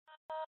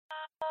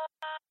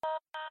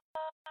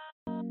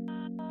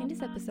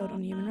this episode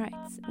on human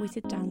rights, we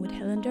sit down with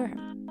Helen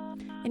Durham,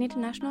 an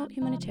international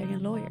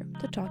humanitarian lawyer,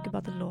 to talk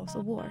about the laws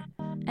of war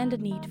and the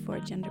need for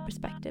a gender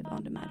perspective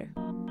on the matter.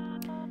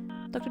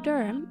 Dr.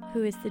 Durham,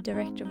 who is the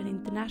Director of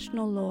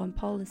International Law and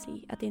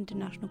Policy at the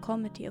International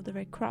Committee of the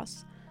Red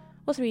Cross,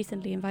 was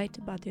recently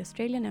invited by the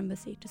Australian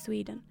Embassy to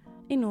Sweden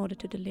in order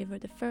to deliver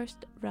the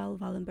first Raoul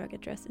Wallenberg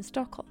address in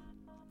Stockholm.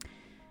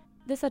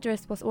 This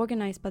address was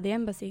organized by the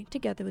Embassy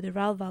together with the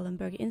Raoul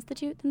Wallenberg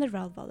Institute and the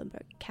Raoul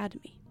Wallenberg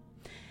Academy.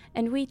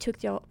 And we took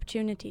the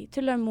opportunity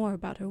to learn more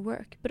about her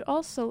work, but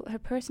also her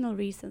personal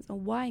reasons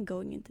on why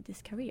going into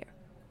this career.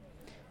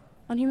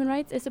 On Human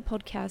Rights is a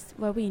podcast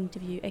where we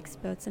interview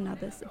experts and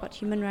others about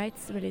human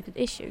rights-related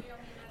issues,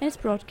 and it's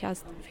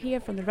broadcast here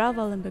from the Raoul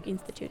Wallenberg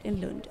Institute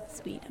in Lund,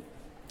 Sweden.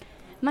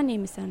 My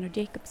name is Sandra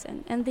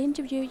Jacobsen, and the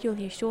interview you'll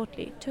hear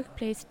shortly took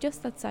place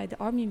just outside the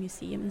Army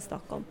Museum in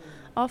Stockholm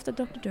after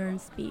Dr.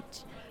 Durham's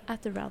speech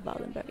at the Raoul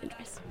Wallenberg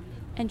address.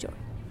 Enjoy.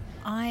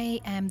 I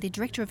am the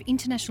Director of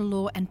International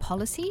Law and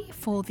Policy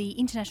for the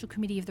International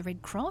Committee of the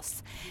Red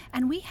Cross,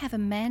 and we have a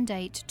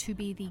mandate to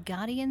be the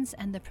guardians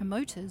and the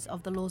promoters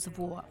of the laws of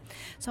war.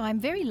 So I'm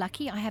very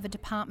lucky. I have a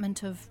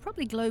department of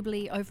probably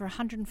globally over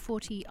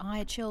 140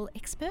 IHL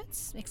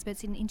experts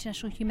in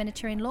international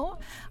humanitarian law.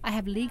 I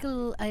have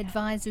legal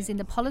advisors in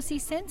the policy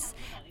sense,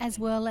 as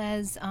well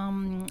as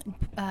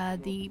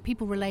the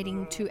people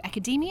relating to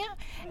academia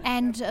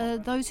and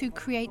those who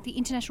create the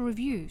international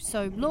review.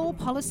 So law,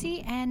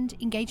 policy and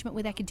engagement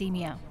with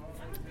academia.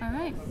 All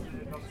right.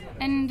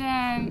 And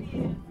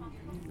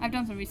I've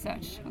done some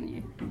research on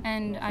you,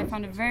 and I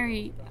found a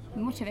very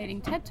motivating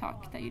TED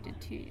Talk that you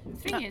did 3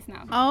 years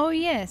now. Oh,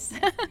 yes.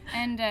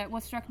 And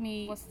what struck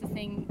me was the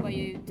thing where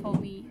you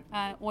told me,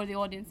 or the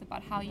audience,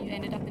 about how you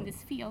ended up in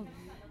this field,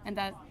 and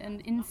that an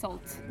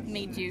insult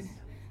made you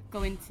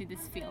go into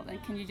this field.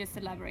 And can you just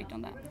elaborate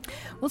on that?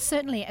 Well,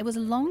 certainly. It was a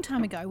long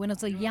time ago when I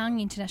was a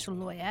young international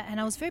lawyer, and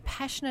I was very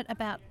passionate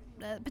about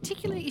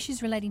particular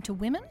issues relating to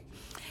women.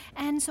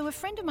 And so a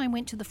friend of mine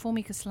went to the former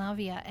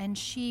Yugoslavia, and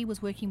she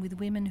was working with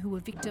women who were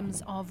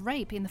victims of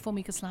rape in the former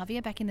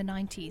Yugoslavia back in the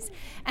 90s.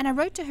 And I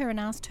wrote to her and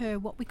asked her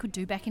what we could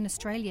do back in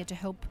Australia to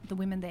help the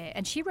women there.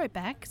 And she wrote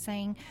back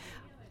saying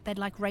they'd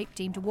like rape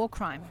deemed a war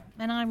crime.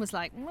 And I was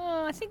like,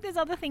 well, I think there's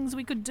other things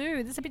we could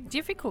do. This is a bit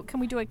difficult. Can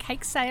we do a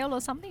cake sale or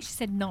something? She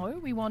said,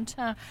 no, they want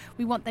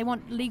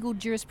legal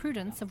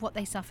jurisprudence of what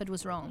they suffered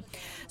was wrong.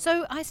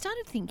 So I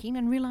started thinking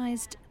and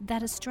realised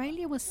that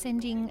Australia was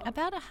sending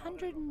about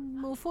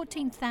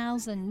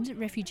 114,000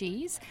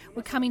 refugees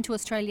were coming to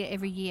Australia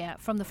every year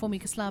from the former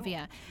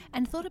Yugoslavia,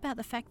 and thought about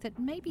the fact that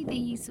maybe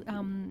these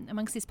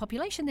amongst this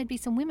population there'd be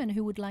some women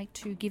who would like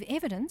to give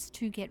evidence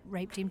to get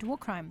rape deemed a war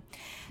crime.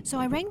 So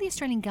I rang the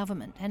Australian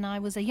government, and I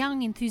was a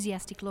young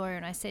enthusiastic lawyer,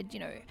 and I said,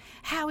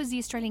 how is the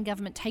Australian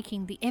government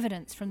taking the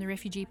evidence from the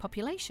refugee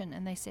population?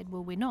 And they said,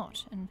 well, we're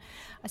not. And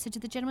I said to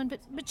the gentleman,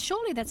 but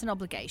surely that's an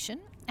obligation.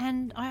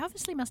 And I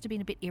obviously must have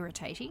been a bit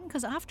irritating,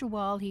 because after a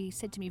while he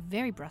said to me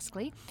very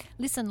brusquely,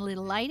 listen,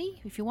 little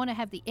lady, if you want to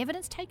have the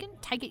evidence taken,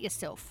 take it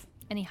yourself.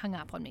 And he hung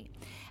up on me.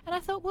 And I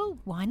thought, well,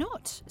 why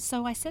not?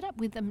 So I set up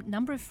with a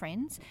number of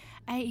friends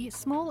a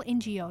small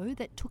NGO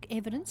that took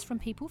evidence from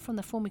people from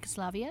the former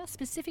Yugoslavia,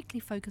 specifically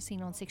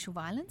focusing on sexual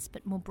violence,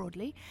 but more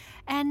broadly.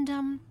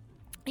 And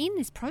in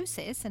this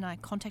process, and I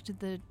contacted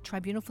the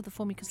Tribunal for the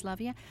former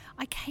Yugoslavia,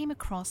 I came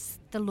across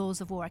the laws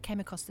of war. I came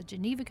across the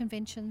Geneva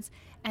Conventions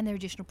and their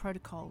additional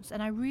protocols.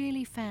 And I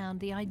really found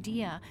the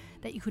idea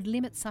that you could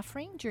limit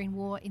suffering during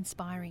war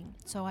inspiring.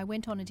 So I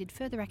went on and did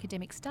further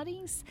academic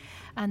studies,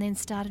 and then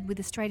started with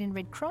Australian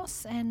Red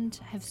Cross, and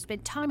have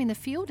spent time in the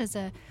field as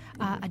a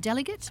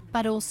delegate,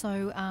 but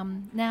also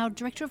now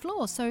Director of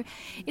Law. So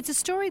it's a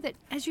story that,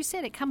 as you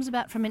said, it comes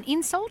about from an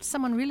insult,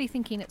 someone really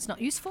thinking it's not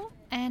useful.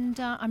 And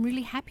I'm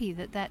really happy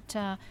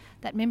that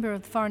member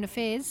of Foreign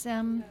Affairs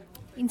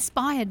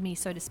inspired me,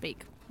 so to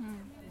speak.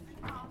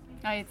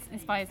 It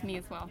inspires me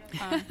as well.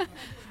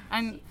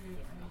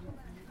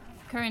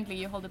 Currently,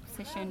 you hold a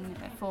position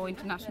for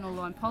international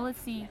law and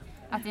policy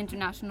at the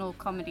International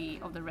Committee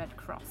of the Red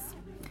Cross.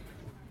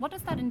 What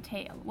does that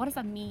entail? What does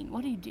that mean?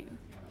 What do you do?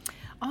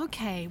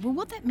 Okay, well,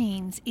 what that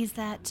means is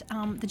that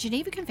the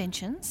Geneva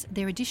Conventions,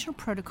 their additional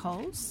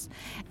protocols,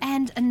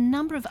 and a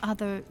number of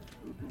other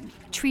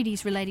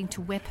treaties relating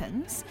to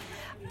weapons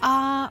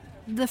are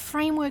the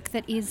framework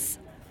that is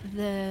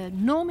the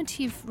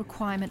normative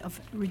requirement of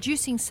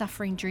reducing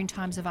suffering during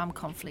times of armed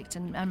conflict.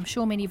 And I'm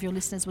sure many of your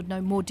listeners would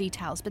know more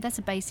details, but that's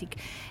a basic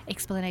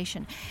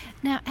explanation.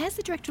 Now, as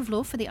the Director of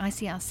Law for the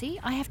ICRC,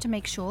 I have to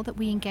make sure that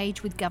we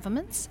engage with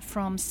governments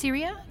from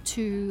Syria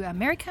to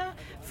America,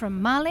 from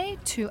Mali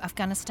to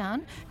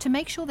Afghanistan, to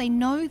make sure they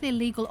know their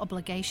legal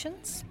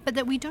obligations, but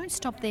that we don't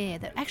stop there,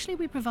 that actually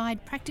we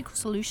provide practical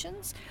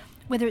solutions,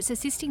 whether it's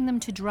assisting them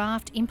to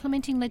draft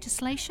implementing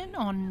legislation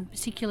on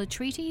particular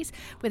treaties,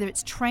 whether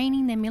it's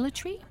training their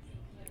military.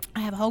 I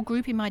have a whole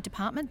group in my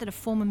department that are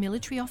former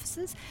military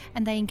officers,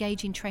 and they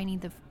engage in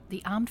training the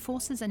the armed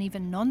forces and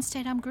even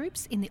non-state armed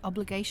groups in the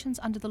obligations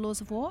under the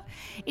laws of war.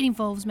 It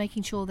involves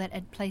making sure that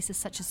at places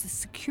such as the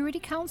Security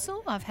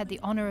Council, I've had the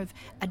honour of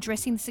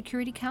addressing the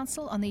Security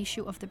Council on the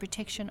issue of the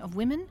protection of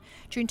women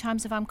during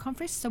times of armed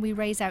conflict, so we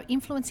raise our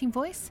influencing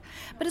voice,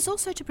 but it's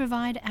also to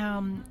provide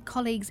our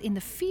colleagues in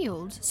the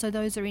field, so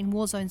those are in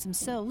war zones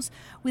themselves,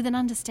 with an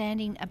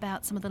understanding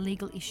about some of the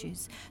legal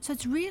issues. So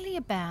it's really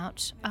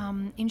about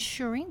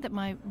ensuring that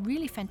my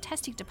really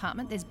fantastic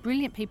department, there's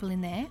brilliant people in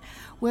there,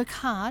 work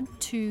hard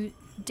to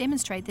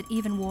demonstrate that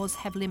even wars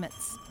have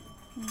limits.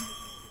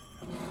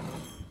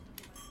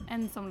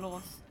 And some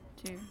laws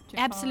to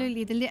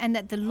Absolutely, and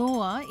that the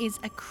law is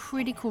a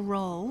critical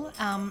role,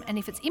 and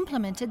if it's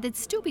implemented, there'd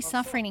still be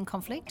suffering in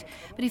conflict,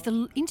 but if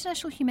the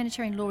international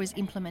humanitarian law is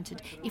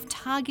implemented, if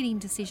targeting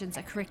decisions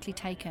are correctly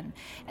taken,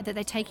 and that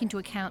they take into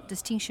account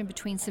distinction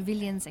between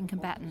civilians and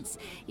combatants,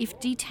 if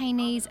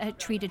detainees are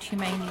treated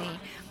humanely,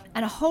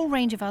 and a whole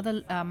range of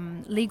other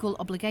legal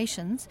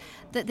obligations,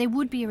 that there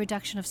would be a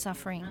reduction of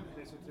suffering.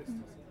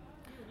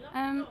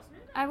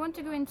 I want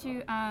to go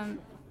into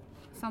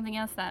something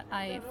else that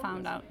I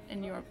found out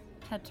in your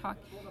TED Talk.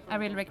 I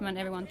really recommend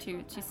everyone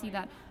to see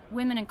that.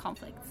 Women in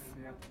conflicts.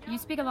 You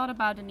speak a lot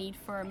about the need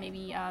for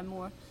maybe a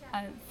more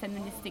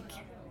feministic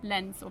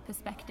lens or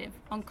perspective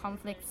on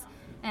conflicts,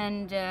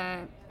 and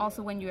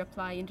also when you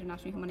apply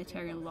international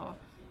humanitarian law.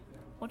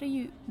 What do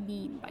you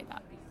mean by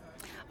that?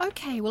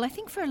 Okay, well, I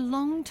think for a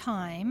long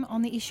time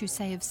on the issue,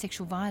 say, of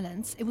sexual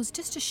violence, it was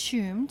just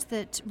assumed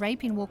that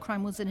rape in war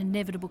crime was an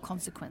inevitable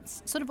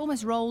consequence, sort of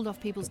almost rolled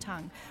off people's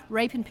tongue.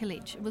 Rape and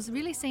pillage. It was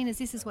really seen as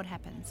this is what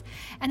happens.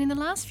 And in the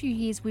last few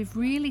years, we've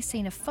really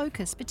seen a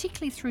focus,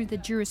 particularly through the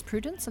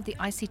jurisprudence of the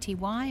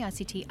ICTY,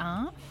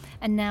 ICTR,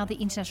 and now the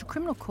International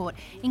Criminal Court,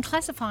 in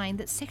classifying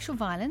that sexual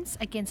violence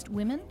against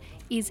women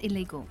is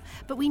illegal.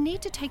 But we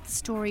need to take the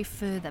story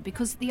further,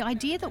 because the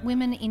idea that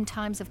women in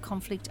times of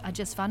conflict are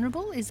just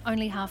vulnerable is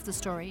only half the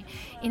story.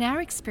 In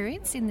our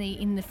experience in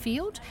the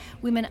field,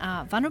 women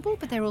are vulnerable,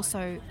 but they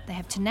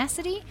have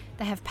tenacity,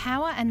 they have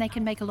power, and they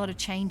can make a lot of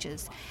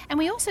changes. And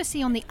we also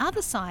see on the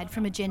other side,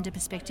 from a gender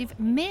perspective,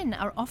 men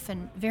are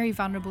often very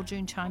vulnerable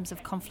during times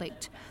of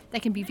conflict. They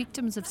can be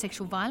victims of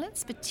sexual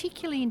violence,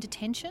 particularly in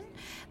detention.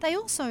 They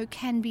also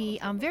can be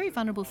very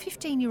vulnerable.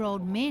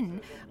 15-year-old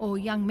men or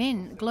young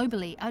men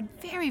globally are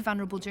very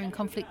vulnerable during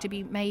conflict to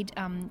be made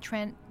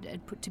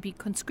to be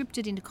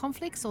conscripted into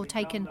conflicts or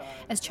taken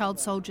as child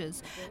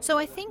soldiers. So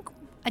I think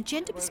a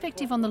gender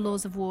perspective on the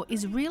laws of war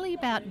is really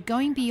about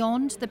going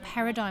beyond the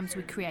paradigms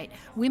we create.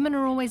 Women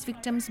are always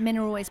victims, men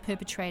are always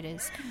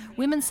perpetrators.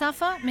 Women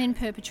suffer, men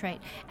perpetrate.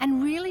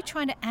 And really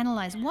trying to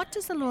analyse, what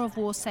does the law of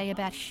war say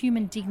about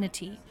human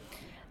dignity?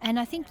 And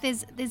I think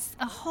there's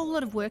a whole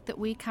lot of work that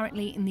we're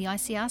currently in the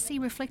ICRC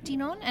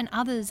reflecting on, and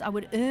others I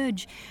would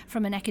urge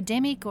from an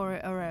academic or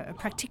a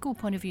practical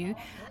point of view,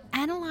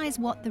 analyse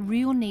what the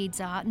real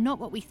needs are, not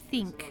what we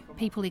think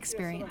people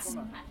experience.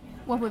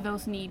 What would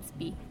those needs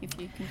be, if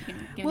you can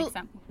give an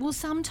example? Well,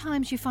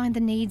 sometimes you find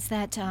the needs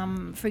that,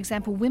 for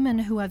example, women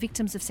who are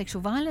victims of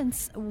sexual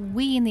violence,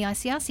 we in the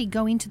ICRC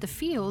go into the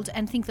field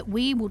and think that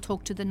we will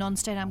talk to the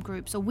non-state armed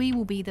groups, or we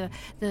will be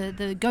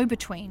the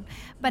go-between.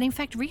 But in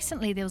fact,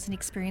 recently there was an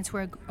experience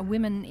where a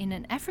woman in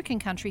an African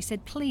country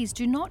said, please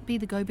do not be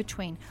the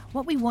go-between.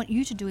 What we want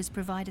you to do is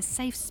provide a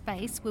safe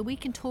space where we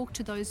can talk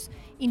to those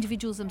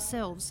individuals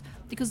themselves,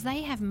 because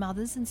they have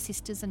mothers and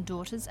sisters and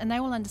daughters, and they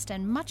will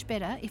understand much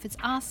better if it's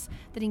us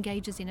that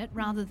engages in it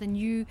rather than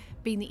you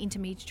being the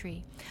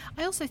intermediary.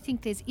 I also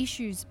think there's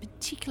issues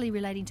particularly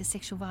relating to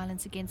sexual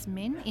violence against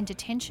men in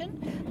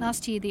detention.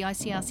 Last year the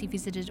ICRC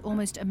visited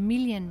almost 1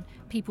 million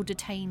people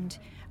detained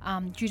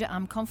due to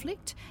armed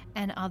conflict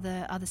and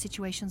other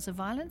situations of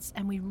violence,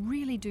 and we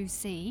really do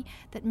see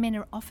that men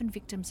are often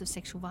victims of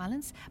sexual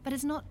violence, but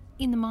it's not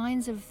in the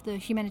minds of the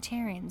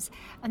humanitarians,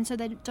 and so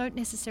they don't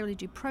necessarily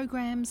do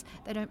programs,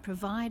 they don't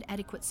provide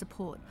adequate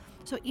support.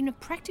 So in a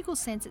practical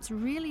sense, it's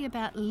really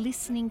about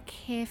listening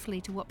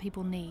carefully to what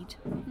people need.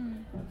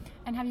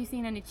 And have you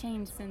seen any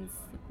change since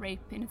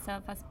rape in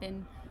itself has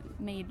been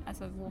made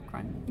as a war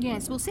crime?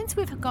 Yes, well, since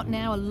we've got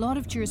now a lot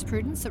of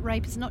jurisprudence that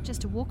rape is not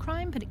just a war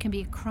crime, but it can be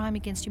a crime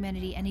against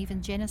humanity and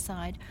even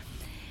genocide,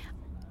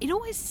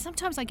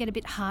 sometimes I get a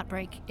bit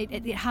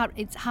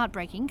it's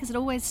heartbreaking, because it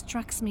always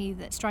strikes me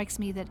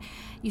that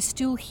you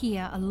still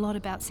hear a lot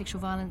about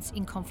sexual violence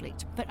in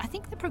conflict. But I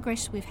think the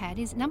progress we've had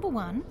is, number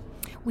one,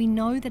 we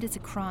know that it's a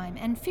crime.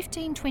 And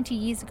 15, 20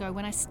 years ago,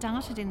 when I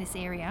started in this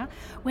area,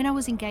 when I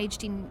was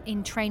engaged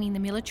in training the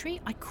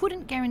military, I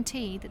couldn't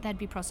guarantee that they'd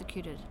be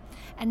prosecuted.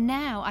 And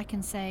now I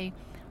can say,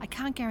 I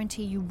can't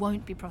guarantee you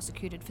won't be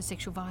prosecuted for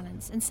sexual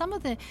violence. And some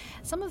of the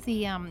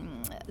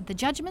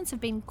judgments have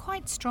been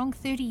quite strong.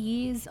 30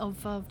 years of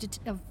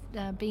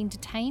being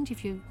detained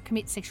if you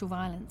commit sexual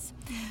violence.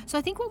 So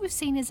I think what we've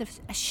seen is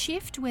a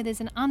shift where there's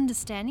an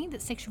understanding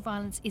that sexual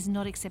violence is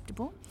not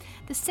acceptable.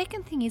 The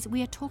second thing is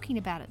we are talking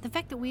about it. The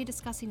fact that we're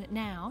discussing it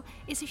now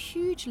is a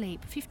huge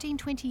leap. 15,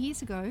 20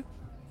 years ago,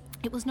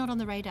 it was not on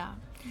the radar.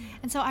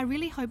 And so I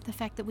really hope the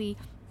fact that we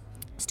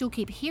still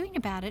keep hearing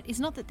about it is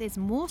not that there's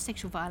more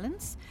sexual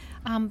violence,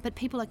 but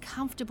people are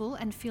comfortable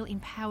and feel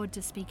empowered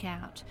to speak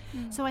out.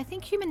 So I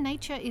think human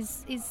nature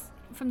is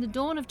from the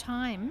dawn of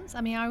times.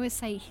 I mean, I always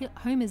say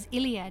Homer's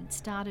Iliad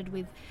started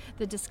with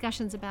the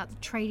discussions about the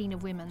trading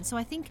of women. So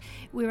I think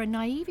we're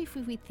naive if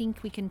we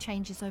think we can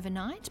change this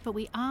overnight, but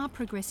we are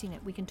progressing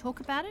it. We can talk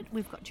about it,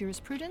 we've got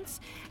jurisprudence,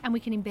 and we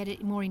can embed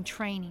it more in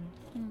training.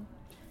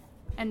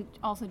 And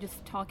also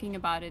just talking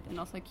about it and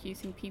also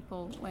accusing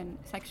people when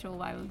sexual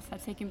violence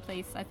has taken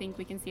place. I think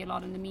we can see a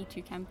lot in the Me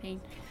Too campaign.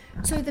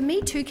 So the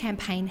Me Too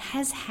campaign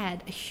has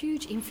had a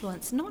huge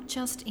influence, not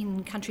just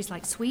in countries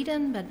like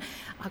Sweden, but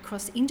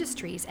across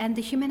industries. And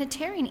the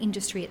humanitarian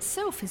industry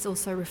itself is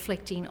also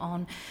reflecting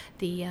on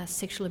the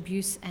sexual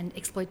abuse and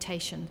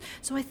exploitation.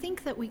 So I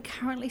think that we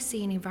currently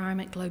see an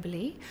environment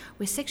globally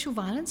where sexual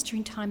violence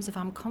during times of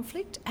armed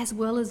conflict, as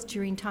well as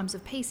during times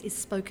of peace, is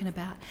spoken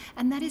about.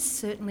 And that is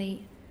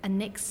certainly a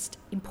next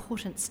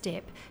important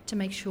step to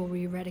make sure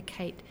we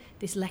eradicate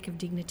this lack of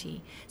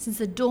dignity. Since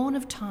the dawn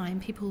of time,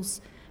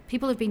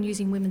 people have been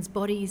using women's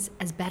bodies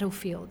as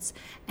battlefields,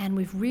 and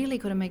we've really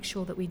got to make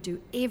sure that we do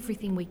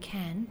everything we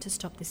can to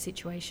stop this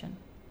situation.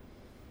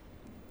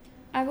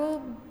 I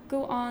will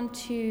go on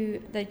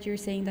to that you're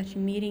saying that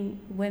you're meeting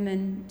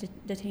women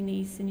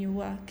detainees in your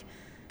work.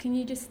 Can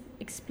you just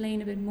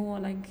explain a bit more?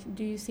 Like,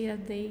 do you see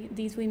that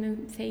these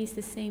women face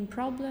the same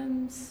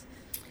problems?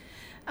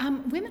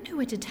 Women who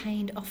are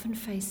detained often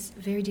face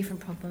very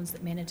different problems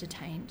that men are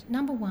detained.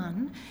 Number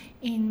one,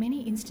 in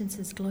many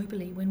instances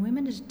globally, when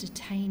women are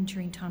detained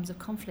during times of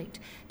conflict,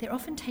 they're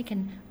often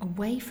taken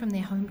away from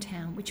their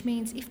hometown, which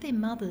means if they're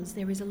mothers,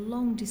 there is a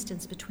long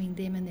distance between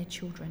them and their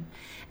children.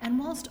 And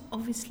whilst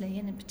obviously,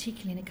 and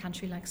particularly in a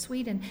country like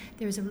Sweden,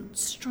 there is a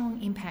strong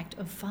impact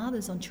of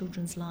fathers on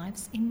children's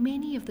lives, in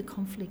many of the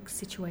conflict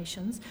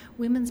situations,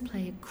 women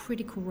play a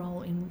critical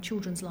role in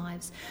children's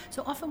lives.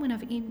 So often when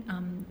I've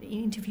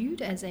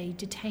interviewed as a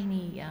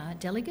detainee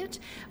delegate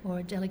or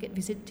a delegate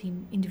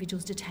visiting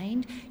individuals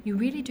detained, you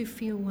really do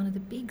feel one of the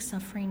big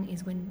suffering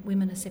is when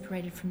women are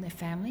separated from their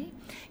family.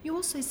 You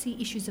also see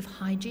issues of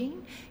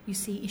hygiene. You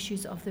see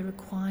issues of the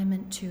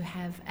requirement to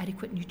have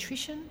adequate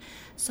nutrition.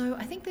 So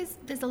I think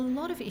there's a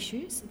lot of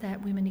issues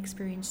that women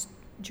experience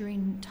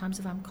during times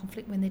of armed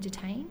conflict when they're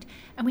detained,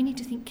 and we need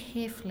to think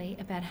carefully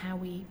about how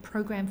we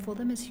program for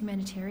them as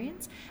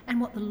humanitarians and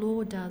what the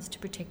law does to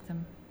protect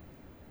them.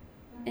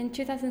 In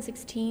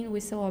 2016, we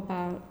saw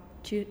about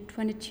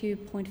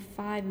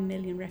 22.5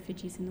 million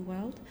refugees in the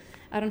world.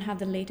 I don't have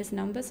the latest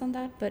numbers on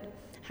that, but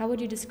how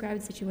would you describe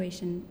the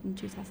situation in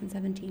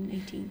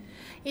 2017-18?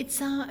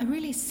 It's a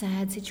really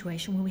sad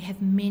situation where we have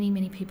many,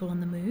 many people on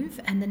the move,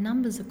 and the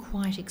numbers are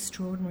quite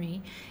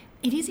extraordinary.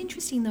 It is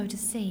interesting, though, to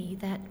see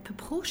that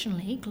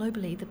proportionally,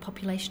 globally, the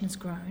population has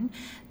grown.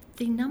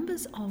 The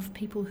numbers of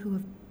people who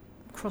have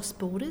crossed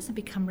borders and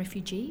become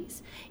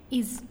refugees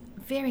is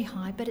very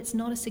high, but it's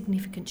not a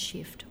significant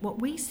shift. What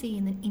we see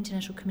in the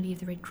International Committee of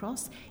the Red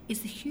Cross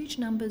is the huge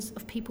numbers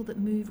of people that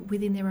move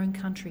within their own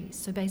countries,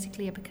 so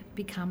basically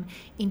become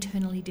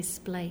internally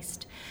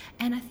displaced.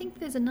 And I think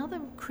there's another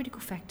critical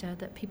factor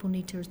that people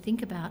need to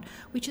think about,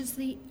 which is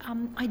the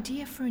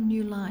idea for a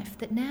new life,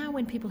 that now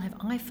when people have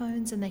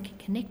iPhones and they can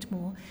connect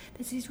more,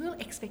 there's these real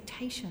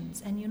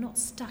expectations and you're not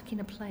stuck in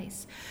a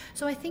place.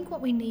 So I think what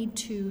we need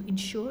to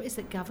ensure is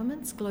that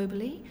governments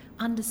globally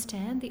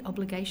understand the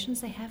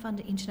obligations they have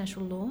under international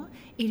law.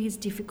 It is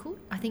difficult.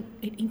 I think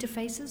it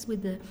interfaces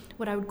with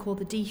what I would call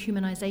the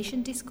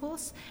dehumanisation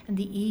discourse and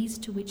the ease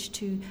to which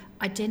to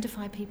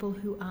identify people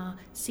who are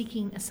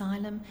seeking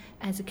asylum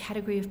as a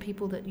category of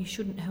people that you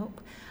shouldn't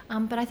help.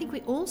 But I think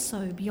we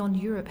also, beyond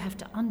Europe, have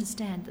to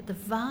understand that the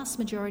vast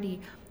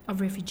majority of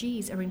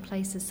refugees are in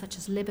places such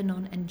as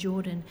Lebanon and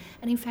Jordan.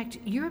 And in fact,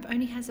 Europe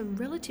only has a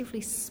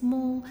relatively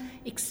small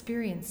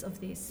experience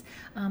of this.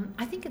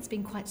 I think it's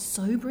been quite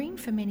sobering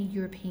for many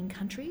European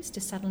countries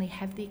to suddenly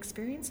have the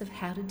experience of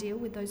how to deal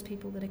with those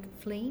people that are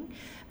fleeing.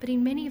 But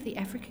in many of the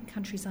African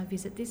countries I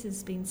visit, this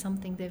has been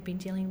something they've been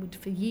dealing with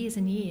for years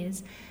and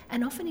years,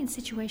 and often in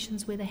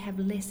situations where they have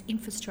less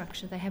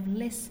infrastructure, they have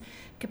less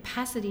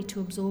capacity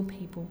to absorb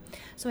people.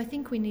 So I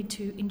think we need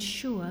to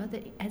ensure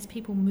that as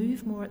people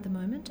move more at the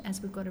moment,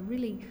 as we've got a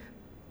really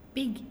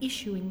big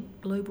issue in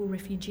global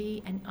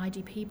refugee and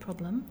IDP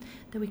problem,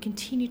 that we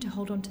continue to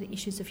hold on to the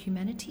issues of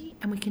humanity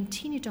and we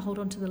continue to hold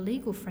on to the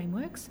legal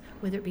frameworks,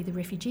 whether it be the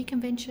Refugee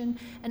Convention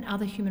and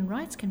other human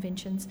rights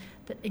conventions,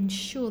 that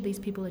ensure these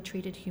people are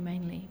treated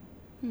humanely.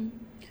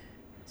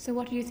 So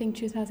what do you think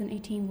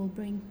 2018 will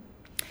bring?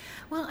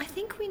 Well, I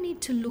think we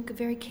need to look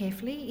very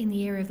carefully in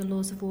the area of the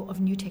laws of war of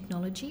new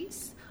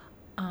technologies,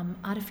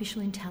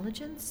 artificial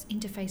intelligence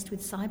interfaced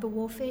with cyber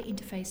warfare,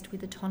 interfaced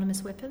with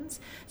autonomous weapons.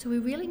 So we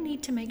really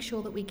need to make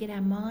sure that we get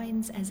our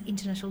minds as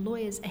international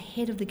lawyers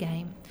ahead of the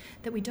game,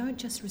 that we don't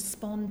just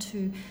respond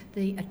to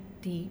the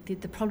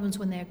problems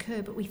when they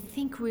occur, but we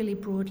think really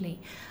broadly.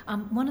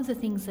 One of the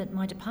things that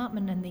my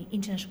department and the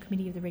International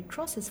Committee of the Red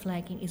Cross is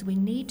flagging is we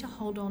need to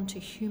hold on to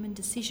human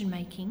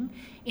decision-making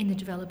in the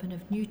development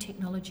of new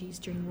technologies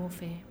during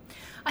warfare.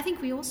 I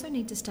think we also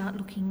need to start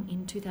looking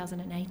in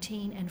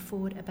 2018 and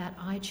forward about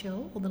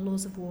IHL, or the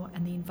laws of war,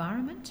 and the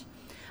environment.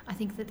 I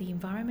think that the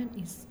environment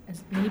is,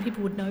 as many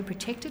people would know,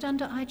 protected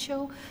under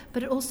IHL,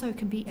 but it also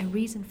can be a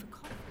reason for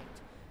conflict.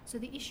 So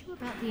the issue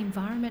about the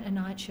environment and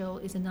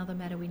IHL is another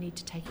matter we need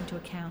to take into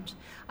account.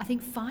 I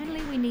think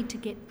finally we need to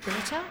get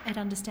better at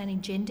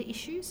understanding gender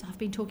issues. I've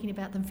been talking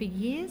about them for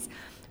years,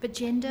 but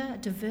gender,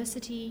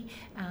 diversity,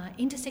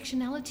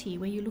 intersectionality,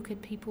 where you look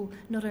at people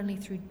not only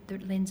through the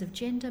lens of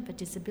gender, but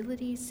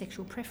disabilities,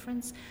 sexual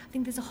preference. I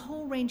think there's a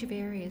whole range of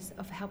areas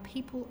of how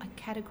people are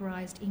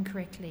categorised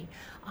incorrectly.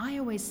 I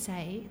always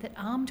say that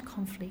armed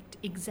conflict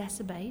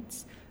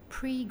exacerbates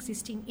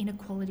pre-existing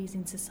inequalities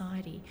in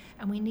society,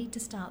 and we need to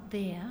start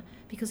there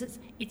because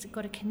it's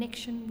got a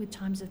connection with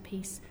times of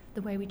peace,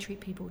 the way we treat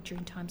people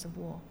during times of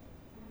war.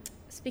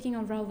 Speaking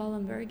of Raoul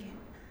Wallenberg,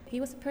 he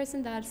was a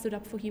person that stood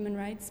up for human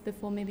rights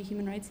before maybe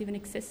human rights even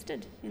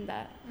existed in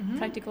that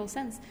practical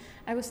sense.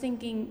 I was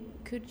thinking,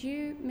 could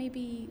you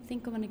maybe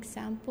think of an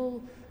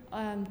example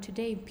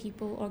today,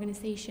 people,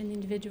 organization,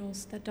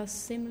 individuals that does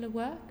similar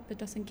work but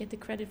doesn't get the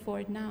credit for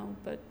it now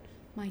but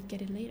might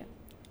get it later?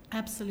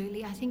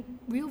 Absolutely. I think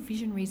real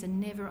visionaries are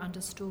never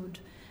understood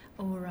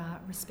or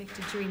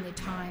respected during their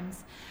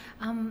times.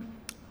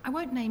 I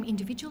won't name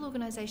individual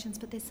organisations,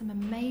 but there's some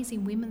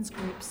amazing women's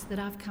groups that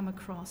I've come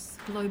across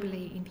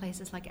globally in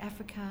places like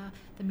Africa,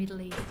 the Middle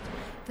East,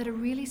 that are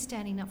really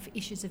standing up for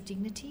issues of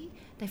dignity.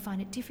 They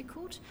find it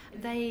difficult.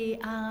 They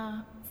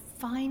are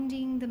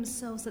finding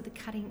themselves at the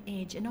cutting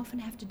edge and often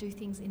have to do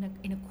things in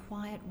a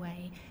quiet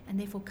way, and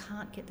therefore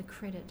can't get the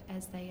credit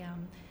as they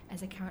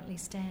currently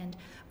stand.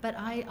 But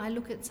I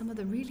look at some of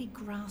the really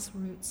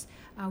grassroots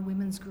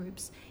women's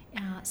groups,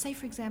 say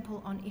for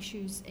example on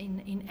issues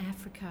in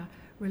Africa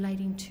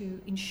relating to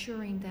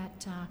ensuring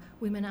that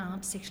women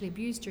aren't sexually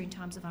abused during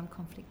times of armed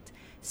conflict,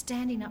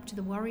 standing up to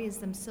the warriors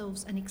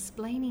themselves and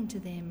explaining to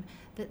them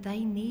that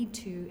they need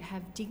to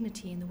have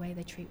dignity in the way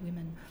they treat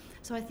women.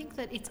 So I think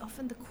that it's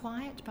often the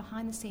quiet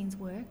behind-the-scenes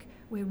work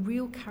where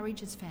real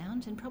courage is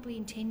found, and probably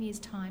in 10 years'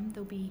 time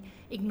there'll be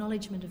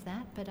acknowledgement of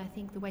that, but I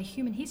think the way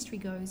human history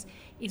goes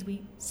is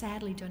we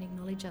sadly don't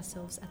acknowledge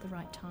ourselves at the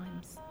right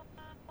times.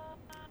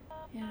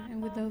 Yeah,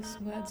 and with those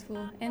words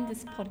we'll end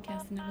this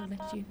podcast and I will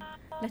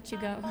let you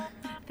go.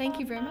 Thank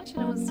you very much,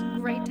 and it was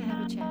great to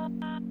have a chat.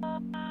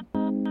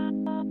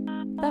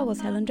 That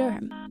was Helen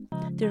Durham,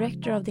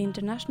 Director of the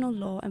International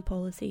Law and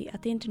Policy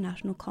at the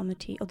International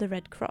Committee of the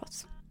Red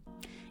Cross.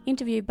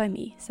 Interviewed by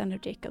me, Sandra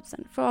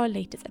Jacobson, for our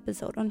latest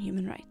episode on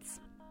human rights.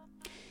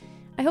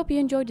 I hope you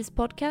enjoyed this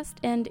podcast,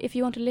 and if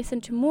you want to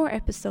listen to more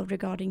episodes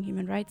regarding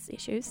human rights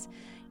issues,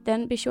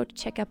 then be sure to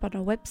check out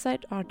our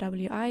website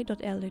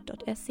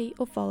rwi.ly.se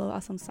or follow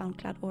us on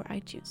SoundCloud or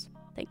iTunes.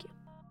 Thank you.